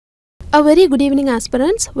A very good evening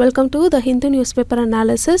aspirants. Welcome to the Hindu newspaper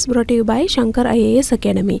analysis brought to you by Shankar IAS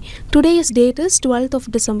Academy. Today's date is 12th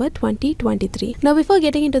of December 2023. Now before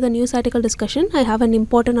getting into the news article discussion, I have an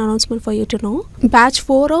important announcement for you to know. Batch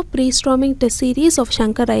 4 of pre-storming test series of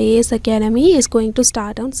Shankar IAS Academy is going to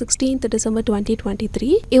start on 16th December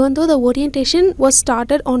 2023. Even though the orientation was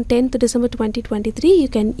started on 10th December 2023, you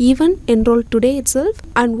can even enroll today itself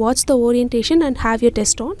and watch the orientation and have your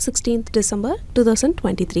test on 16th December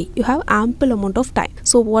 2023. You have ample amount of time.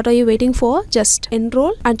 So what are you waiting for? Just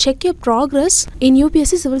enroll and check your progress in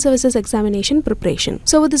UPSC Civil Services examination preparation.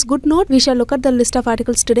 So with this good note, we shall look at the list of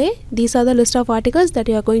articles today. These are the list of articles that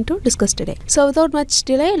we are going to discuss today. So without much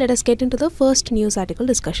delay, let us get into the first news article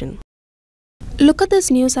discussion. Look at this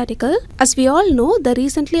news article. As we all know, the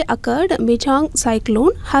recently occurred Michaung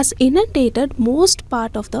cyclone has inundated most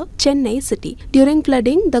part of the Chennai city. During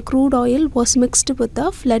flooding, the crude oil was mixed with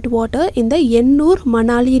the flood water in the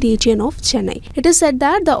Ennur-Manali region of Chennai. It is said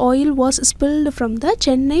that the oil was spilled from the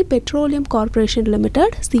Chennai Petroleum Corporation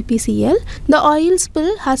Limited (CPCL). The oil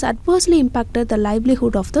spill has adversely impacted the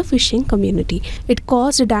livelihood of the fishing community. It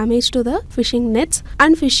caused damage to the fishing nets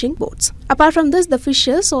and fishing boats. Apart from this, the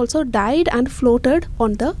fishes also died and floated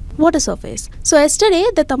on the water surface. So yesterday,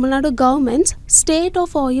 the Tamil Nadu government's State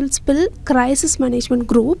of Oil Spill Crisis Management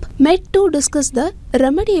Group met to discuss the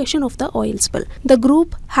remediation of the oil spill. The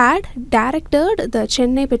group had directed the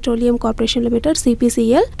Chennai Petroleum Corporation Limited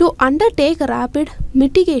 (CPCL) to undertake rapid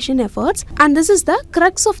mitigation efforts, and this is the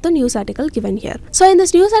crux of the news article given here. So in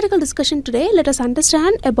this news article discussion today, let us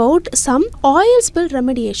understand about some oil spill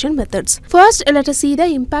remediation methods. First, let us see the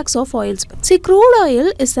impacts of oil spill. See, crude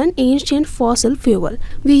oil is an ancient fossil fuel.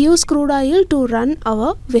 We use crude oil to run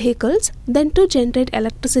our vehicles, then to generate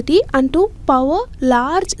electricity and to power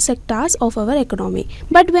large sectors of our economy.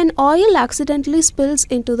 But when oil accidentally spills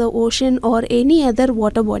into the ocean or any other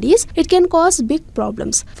water bodies, it can cause big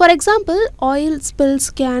problems. For example, oil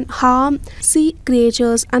spills can harm sea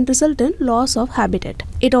creatures and result in loss of habitat.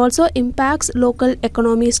 It also impacts local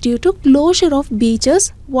economies due to closure of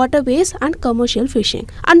beaches, waterways and commercial fishing.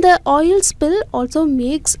 And the oil spill also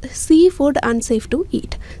makes seafood unsafe to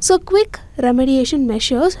eat. So quick remediation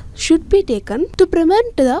measures should be taken to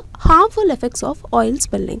prevent the harmful effects of oil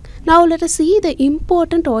spilling. Now let us see the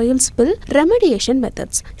important oil spill remediation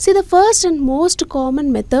methods. See, the first and most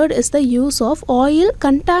common method is the use of oil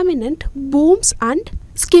contaminant booms and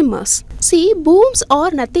skimmers. See, booms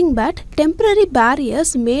are nothing but temporary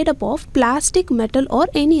barriers made up of plastic, metal or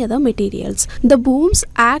any other materials. The booms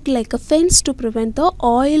act like a fence to prevent the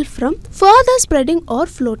oil from further spreading or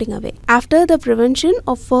floating away. After the prevention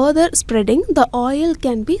of further spreading, the oil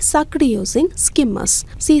can be sucked using skimmers.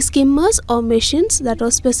 See, skimmers are machines that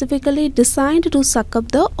are specifically designed to suck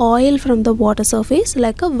up the oil from the water surface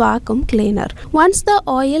like a vacuum cleaner. Once the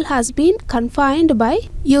oil has been confined by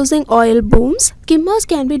using oil booms, skimmers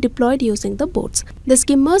can be deployed using the boats. The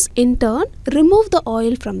skimmers in turn remove the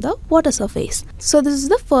oil from the water surface. So this is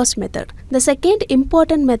the first method. The second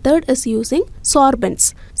important method is using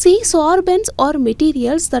sorbents. See, sorbents are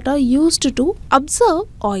materials that are used to absorb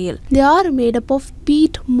oil. They are made up of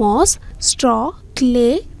peat moss, straw,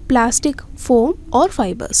 clay, plastic, foam or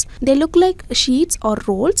fibers. They look like sheets or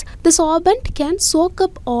rolls. The sorbent can soak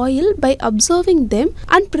up oil by absorbing them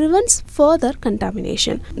and prevents further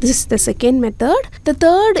contamination. This is the second method. The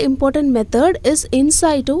third important method is in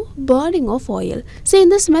situ burning of oil. See, in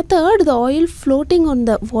this method, the oil floating on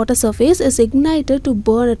the water surface is ignited to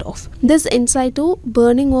burn it off. This in situ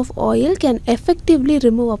burning of oil can effectively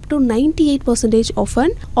remove up to 98% of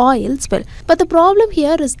an oil spill. But the problem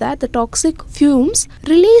here is that the toxic fumes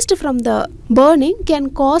released from the burning can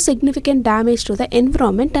cause significant damage to the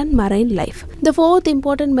environment and marine life. The fourth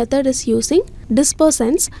important method is using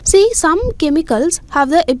dispersants. See, some chemicals have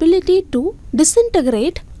the ability to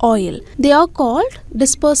disintegrate oil. They are called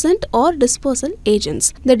dispersant or dispersal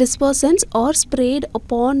agents. The dispersants are sprayed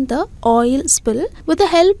upon the oil spill with the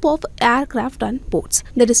help of aircraft and boats.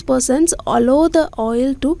 The dispersants allow the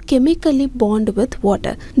oil to chemically bond with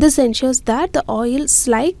water. This ensures that the oil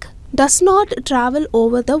slick does not travel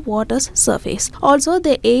over the water's surface. Also,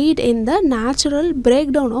 they aid in the natural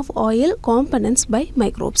breakdown of oil components by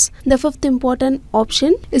microbes. The fifth important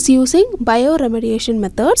option is using bioremediation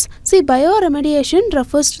methods. See, bioremediation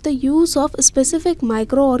refers to the use of specific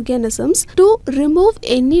microorganisms to remove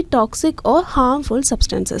any toxic or harmful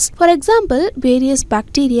substances. For example, various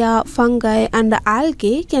bacteria, fungi and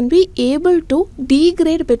algae can be able to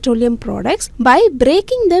degrade petroleum products by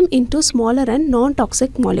breaking them into smaller and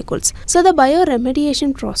non-toxic molecules. So the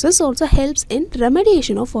bioremediation process also helps in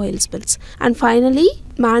remediation of oil spills. And finally,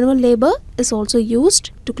 manual labor is also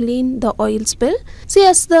used to clean the oil spill. See,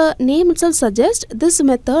 as the name itself suggests, this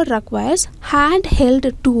method requires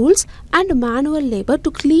handheld tools and manual labor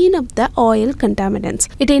to clean up the oil contaminants.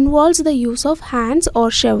 It involves the use of hands or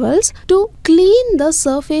shovels to clean the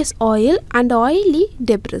surface oil and oily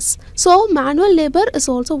debris. So, manual labor is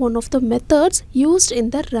also one of the methods used in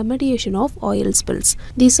the remediation of oil spills.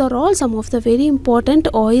 These are all some of the very important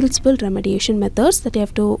oil spill remediation methods that you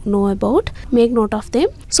have to know about. Make note of them.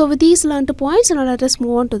 So, with these learned points, now let us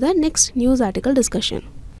move on to the next news article discussion.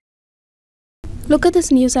 Look at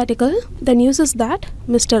this news article. The news is that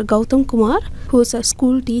Mr. Gautam Kumar, who is a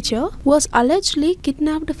school teacher, was allegedly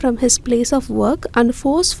kidnapped from his place of work and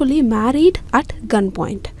forcefully married at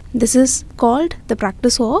gunpoint. This is called the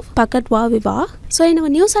practice of Pakadwa Vivah. So in our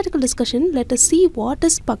news article discussion, let us see what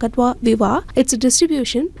is Pakadwa Vivah, its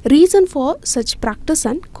distribution, reason for such practice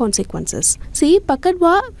and consequences. See,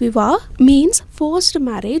 Pakadwa Vivah means forced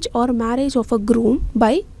marriage or marriage of a groom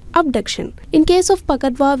by abduction. In case of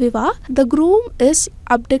Pakadwa Vivah, the groom is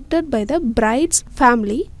abducted by the bride's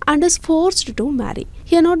family and is forced to marry.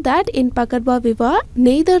 Here note that in Pakadwa Vivah,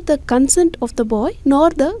 neither the consent of the boy nor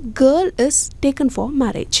the girl is taken for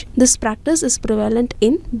marriage. This practice is prevalent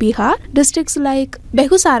in Bihar. Districts like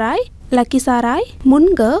Begusarai, Lakhisarai,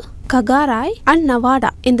 Munger, Kagarai and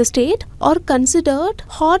Nevada in the state are considered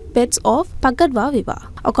hotbeds of Pakadwa Vivah.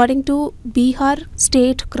 According to Bihar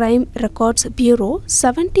State Crime Records Bureau,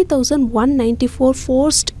 70,194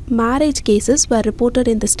 forced marriage cases were reported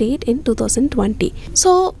in the state in 2020.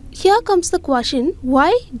 So, here comes the question,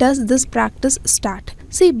 why does this practice start?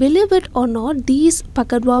 See, believe it or not, these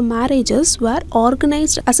Pakadwa marriages were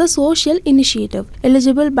organized as a social initiative.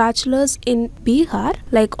 Eligible bachelors in Bihar,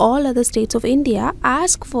 like all other states of India,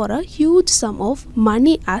 ask for a huge sum of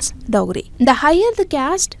money as dowry. The higher the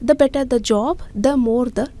caste, the better the job, the more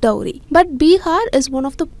the dowry. But Bihar is one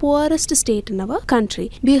of the poorest states in our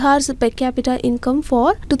country. Bihar's per capita income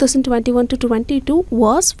for 2021 to 22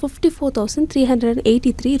 was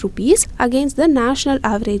 54,383 rupees against the national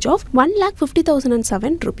average of 1,50,007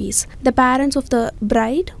 rupees. The parents of the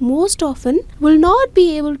bride most often will not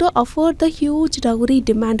be able to afford the huge dowry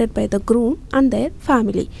demanded by the groom and their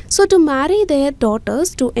family. So to marry their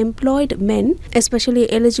daughters to employed men,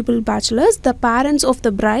 especially eligible bachelors, the parents of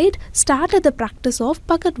the bride started the practice of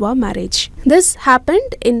Pakadwa marriage. This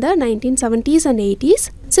happened in the 1970s and 80s.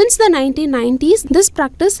 Since the 1990s, this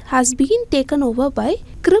practice has been taken over by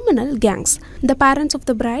criminal gangs. The parents of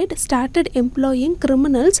the bride started employing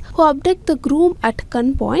criminals who abduct the groom at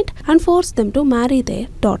gunpoint and force them to marry their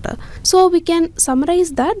daughter. So we can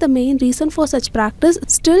summarize that the main reason for such practice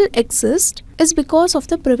still exists is because of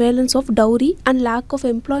the prevalence of dowry and lack of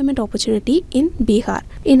employment opportunity in Bihar.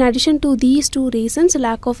 In addition to these two reasons,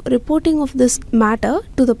 lack of reporting of this matter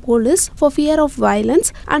to the police for fear of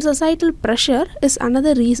violence and societal pressure is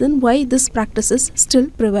another reason why this practice is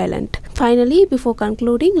still prevalent. Finally, before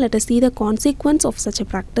concluding, let us see the consequence of such a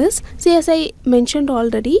practice. See, as I mentioned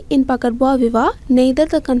already, in Pakadwa Vivah, neither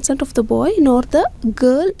the consent of the boy nor the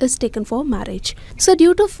girl is taken for marriage. So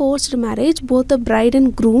due to forced marriage, both the bride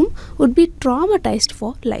and groom would be traumatized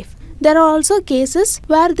for life. There are also cases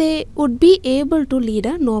where they would be able to lead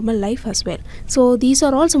a normal life as well. So these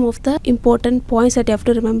are all some of the important points that you have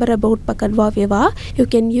to remember about Pakadwa Vivah. You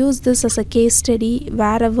can use this as a case study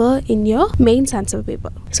wherever in your mains answer paper.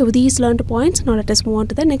 So with these learned points, now let us move on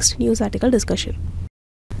to the next news article discussion.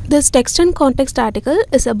 This text and context article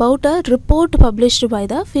is about a report published by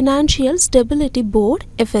the Financial Stability Board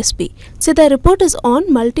 (FSB). So the report is on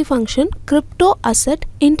multifunction crypto asset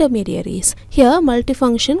intermediaries. Here,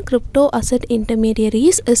 multifunction crypto asset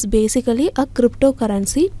intermediaries is basically a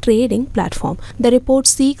cryptocurrency trading platform. The report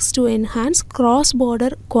seeks to enhance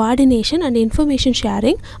cross-border coordination and information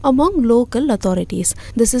sharing among local authorities.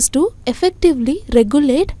 This is to effectively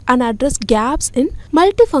regulate and address gaps in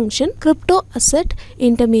multifunction crypto asset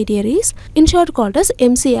intermediaries, in short called as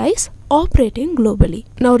MCIs, operating globally.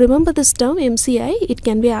 Now remember this term MCI, it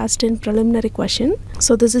can be asked in preliminary question.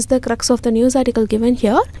 So this is the crux of the news article given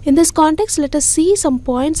here. In this context, let us see some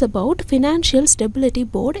points about Financial Stability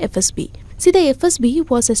Board (FSB). See, the FSB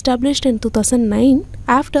was established in 2009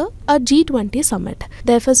 after a G20 summit.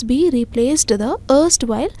 The FSB replaced the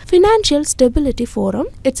erstwhile Financial Stability Forum.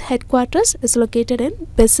 Its headquarters is located in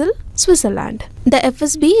Basel, Switzerland. The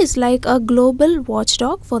FSB is like a global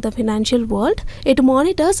watchdog for the financial world. It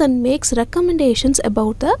monitors and makes recommendations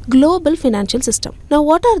about the global financial system. Now,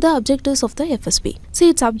 what are the objectives of the FSB? See,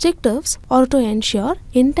 its objectives are to ensure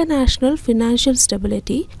international financial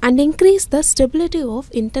stability and increase the stability of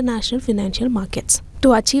international financial markets.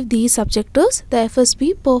 To achieve these objectives, the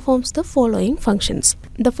FSB performs the following functions.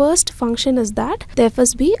 The first function is that the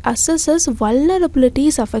FSB assesses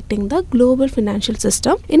vulnerabilities affecting the global financial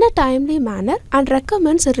system in a timely manner and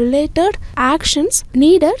recommends related actions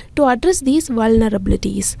needed to address these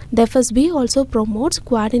vulnerabilities. The FSB also promotes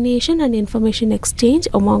coordination and information exchange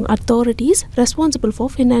among authorities responsible for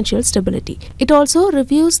financial stability. It also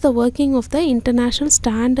reviews the working of the international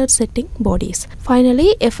standard setting bodies.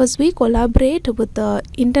 Finally, FSB collaborate with the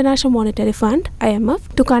International Monetary Fund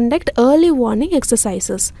 (IMF) to conduct early warning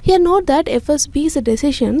exercises. Here note that FSB's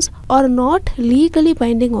decisions are not legally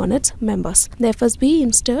binding on its members. The FSB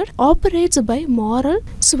instead operates by moral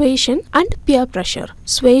suasion and peer pressure.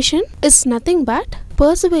 Suasion is nothing but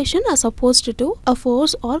persuasion as opposed to a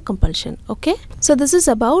force or compulsion. Okay, so this is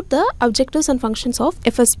about the objectives and functions of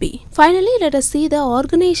FSB. Finally, let us see the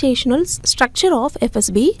organizational structure of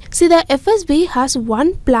FSB. See, the FSB has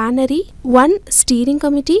one plenary, one steering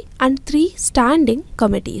committee and 3 standing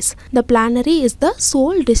committees. The plenary is the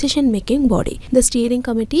sole decision making body. The steering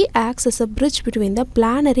committee acts as a bridge between the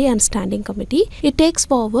plenary and standing committee. It takes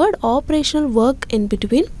forward operational work in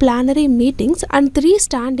between plenary meetings and 3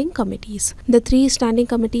 standing committees. The 3 standing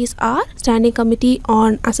committees are Standing Committee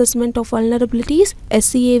on Assessment of Vulnerabilities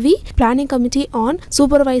 (SCAV), Planning Committee on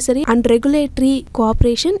Supervisory and Regulatory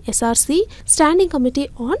Cooperation (SRC), Standing Committee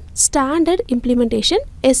on Standard Implementation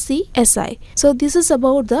 (SCSI). So this is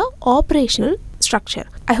about the operational structure.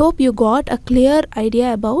 I hope you got a clear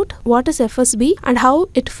idea about what is FSB and how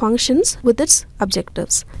it functions with its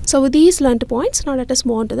objectives. So with these learned points, now let us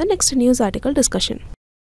move on to the next news article discussion.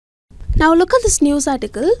 Now look at this news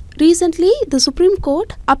article. Recently, the Supreme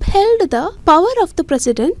Court upheld the power of the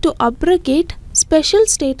President to abrogate special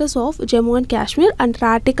status of Jammu and Kashmir under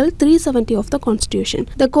Article 370 of the Constitution.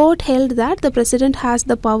 The court held that the President has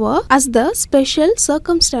the power as the special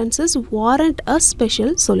circumstances warrant a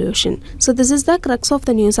special solution. So this is the crux of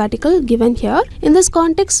the news article given here. In this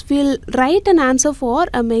context, we'll write an answer for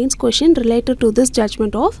a mains question related to this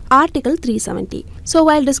judgment of Article 370. So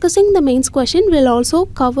while discussing the mains question, we'll also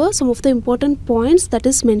cover some of the important points that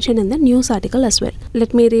is mentioned in the news article as well.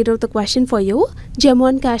 Let me read out the question for you. Jammu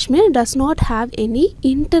and Kashmir does not have any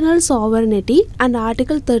internal sovereignty and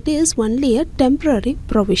Article 30 is only a temporary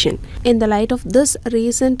provision. In the light of this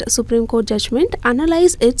recent Supreme Court judgment,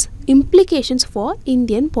 analyze its implications for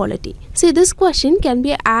Indian polity. See, this question can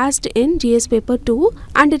be asked in GS paper 2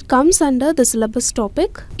 and it comes under the syllabus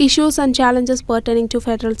topic Issues and Challenges Pertaining to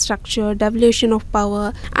Federal Structure, Devolution of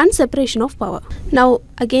Power and Separation of Power. Now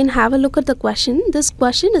again have a look at the question. This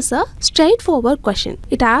question is a straightforward question.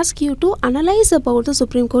 It asks you to analyze about the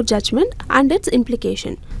Supreme Court judgment and its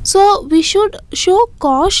implication. So we should show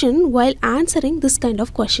caution while answering this kind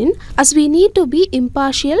of question, as we need to be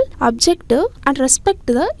impartial, objective and respect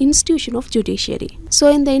the institution of judiciary. So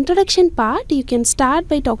in the introduction part, you can start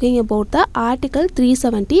by talking about the Article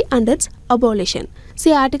 370 and its abolition.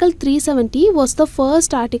 See, Article 370 was the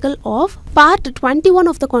first article of Part 21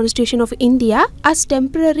 of the Constitution of India as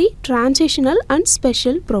temporary, transitional and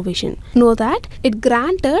special provision. Know that it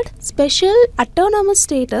granted special autonomous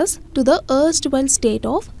status to the erstwhile state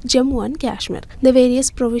of Jammu and Kashmir. The various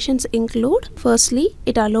provisions include: firstly,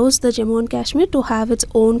 it allows the Jammu and Kashmir to have its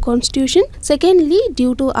own constitution. Secondly,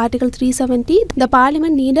 due to Article 370, the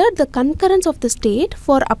Parliament needed the concurrence of the state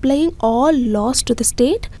for applying all laws to the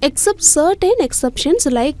state, except certain exceptions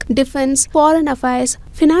like defense, foreign affairs,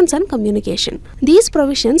 finance and communication. These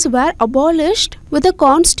provisions were abolished with the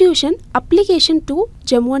Constitution application to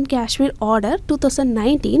Jammu and Kashmir Order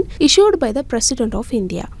 2019 issued by the President of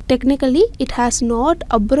India. Technically, it has not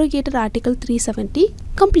abrogated Article 370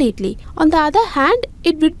 completely. On the other hand,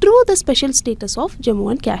 it withdrew the special status of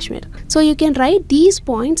Jammu and Kashmir. So you can write these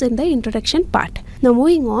points in the introduction part. Now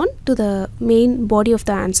moving on to the main body of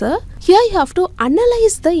the answer. Here you have to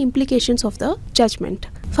analyze the implications of the judgment.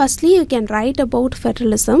 Firstly, you can write about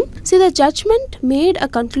federalism. See, the judgment made a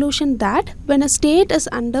conclusion that when a state is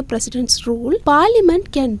under President's rule,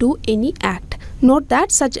 Parliament can do any act. Note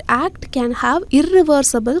that such act can have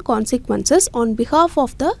irreversible consequences on behalf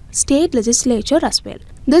of the state legislature as well.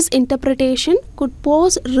 This interpretation could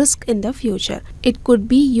pose risk in the future. It could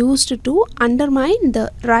be used to undermine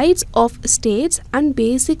the rights of states and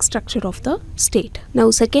basic structure of the state.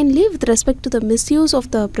 Now secondly, with respect to the misuse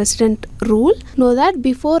of the President rule, know that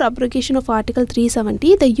before abrogation of Article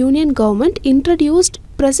 370, the Union government introduced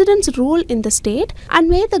president's rule in the state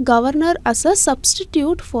and made the governor as a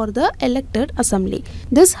substitute for the elected assembly.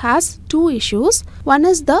 This has two issues. One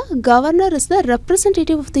is the governor is the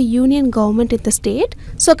representative of the union government in the state.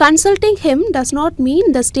 So consulting him does not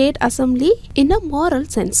mean the state assembly in a moral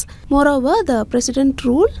sense. Moreover, the president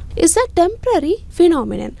rule is a temporary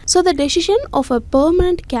phenomenon. So the decision of a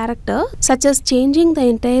permanent character, such as changing the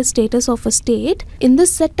entire status of a state, in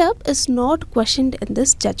this setup is not questioned in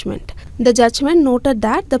this judgment. The judgment noted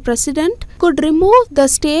that the president could remove the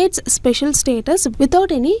state's special status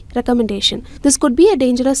without any recommendation. This could be a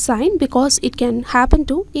dangerous sign because it can happen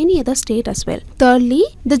to any other state as well. Thirdly,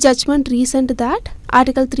 the judgment reasoned that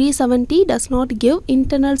Article 370 does not give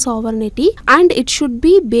internal sovereignty and it should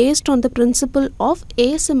be based on the principle of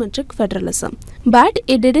asymmetric federalism. But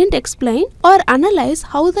it didn't explain or analyze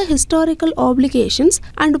how the historical obligations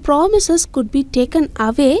and promises could be taken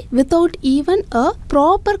away without even a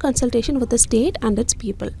proper consultation with the state and its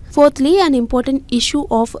people. Fourthly, an important issue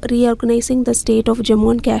of reorganizing the state of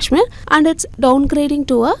Jammu and Kashmir and its downgrading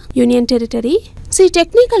to a union territory. See,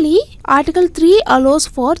 technically, Article 3 allows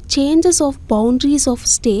for changes of boundaries of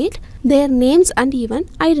state, their names and even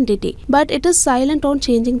identity, but it is silent on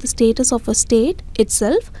changing the status of a state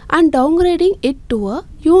itself and downgrading it to a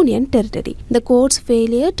union territory. The court's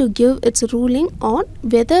failure to give its ruling on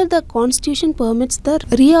whether the constitution permits the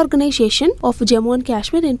reorganization of Jammu and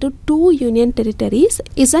Kashmir into two union territories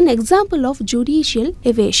is an example of judicial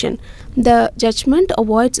evasion. The judgment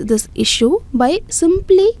avoids this issue by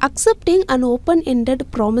simply accepting an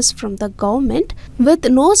open-ended promise from the government with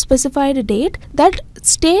no specified date that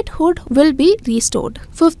statehood will be restored.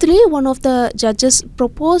 Fifthly, one of the judges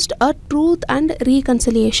proposed a Truth and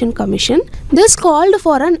Reconciliation Commission. This called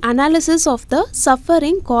for an analysis of the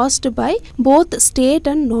suffering caused by both state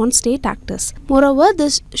and non-state actors. Moreover,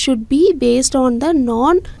 this should be based on the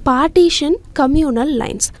non-partition communal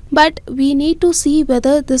lines, but we need to see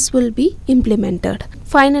whether this will be implemented.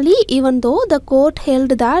 Finally, even though the court held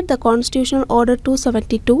that the Constitutional Order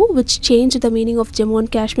 272, which changed the meaning of Jammu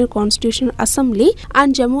and Kashmir Constitutional Assembly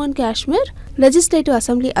and Jammu and Kashmir Legislative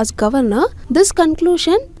Assembly as governor, this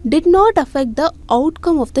conclusion did not affect the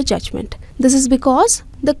outcome of the judgment. This is because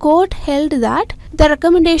the court held that the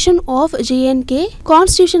recommendation of J&K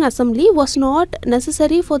Constitution Assembly was not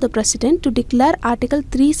necessary for the President to declare Article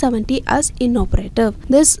 370 as inoperative.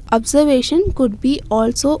 This observation could be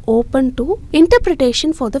also open to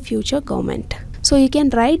interpretation for the future government. So you can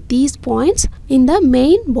write these points in the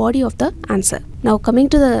main body of the answer. Now coming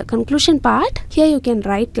to the conclusion part, here you can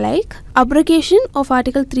write like, abrogation of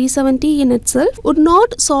Article 370 in itself would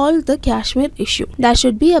not solve the Kashmir issue. There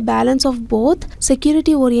should be a balance of both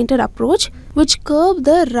security-oriented approach which curb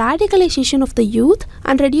the radicalization of the youth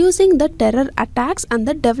and reducing the terror attacks and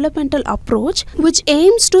the developmental approach which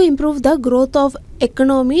aims to improve the growth of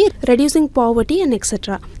economy, reducing poverty and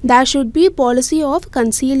etc. There should be policy of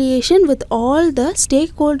conciliation with all the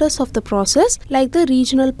stakeholders of the process like the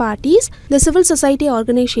regional parties, the civil society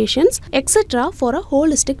organizations, etc. for a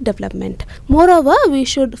holistic development. Moreover, we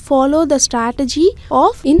should follow the strategy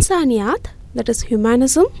of Insaniyat, that is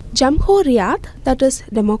humanism, Jamhuriyat, that is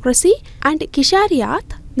democracy, and Kishariyat,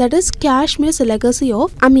 that is Kashmir's legacy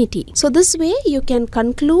of amity. So this way you can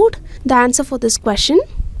conclude the answer for this question.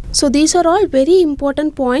 So these are all very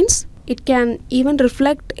important points. It can even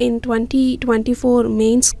reflect in 2024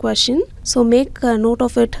 mains question. So make a note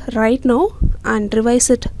of it right now and revise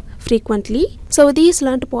it frequently. So with these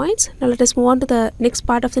learned points, now let us move on to the next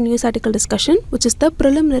part of the news article discussion, which is the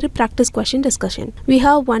preliminary practice question discussion. We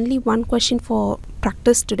have only one question for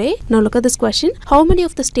practice today. Now look at this question. How many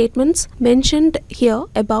of the statements mentioned here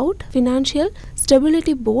about Financial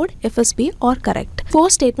Stability Board FSB are correct? 4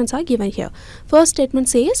 statements are given here. First statement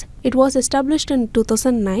says it was established in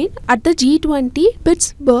 2009 at the G20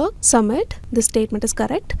 Pittsburgh Summit. This statement is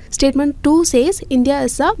correct. Statement 2 says India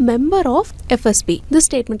is a member of FSB. This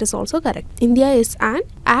statement is also correct. India is an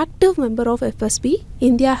active member of FSB.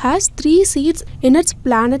 India has 3 seats in its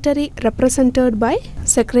plenary represented by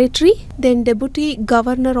Secretary, then Deputy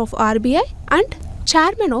Governor of RBI and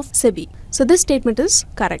Chairman of SEBI. So this statement is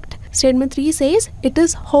correct. Statement 3 says it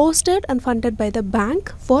is hosted and funded by the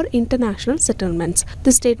Bank for International Settlements.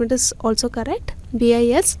 This statement is also correct.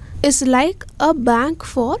 BIS is like a bank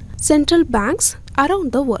for central banks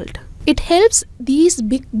around the world. It helps these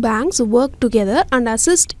big banks work together and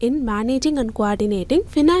assist in managing and coordinating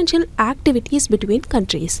financial activities between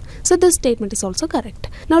countries. So this statement is also correct.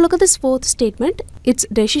 Now look at this 4th statement. Its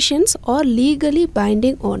decisions are legally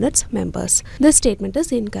binding on its members. This statement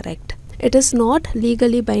is incorrect. It is not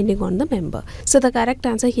legally binding on the member. So the correct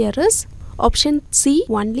answer here is option C,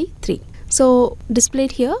 only 3. So So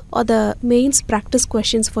displayed here are the mains practice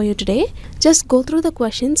questions for you today. Just go through the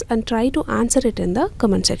questions and try to answer it in the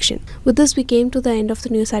comment section. With this, we came to the end of the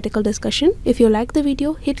news article discussion. If you like the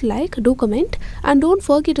video, hit like, do comment, and don't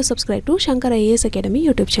forget to subscribe to Shankar IAS Academy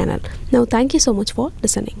YouTube channel. Now thank you so much for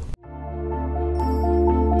listening.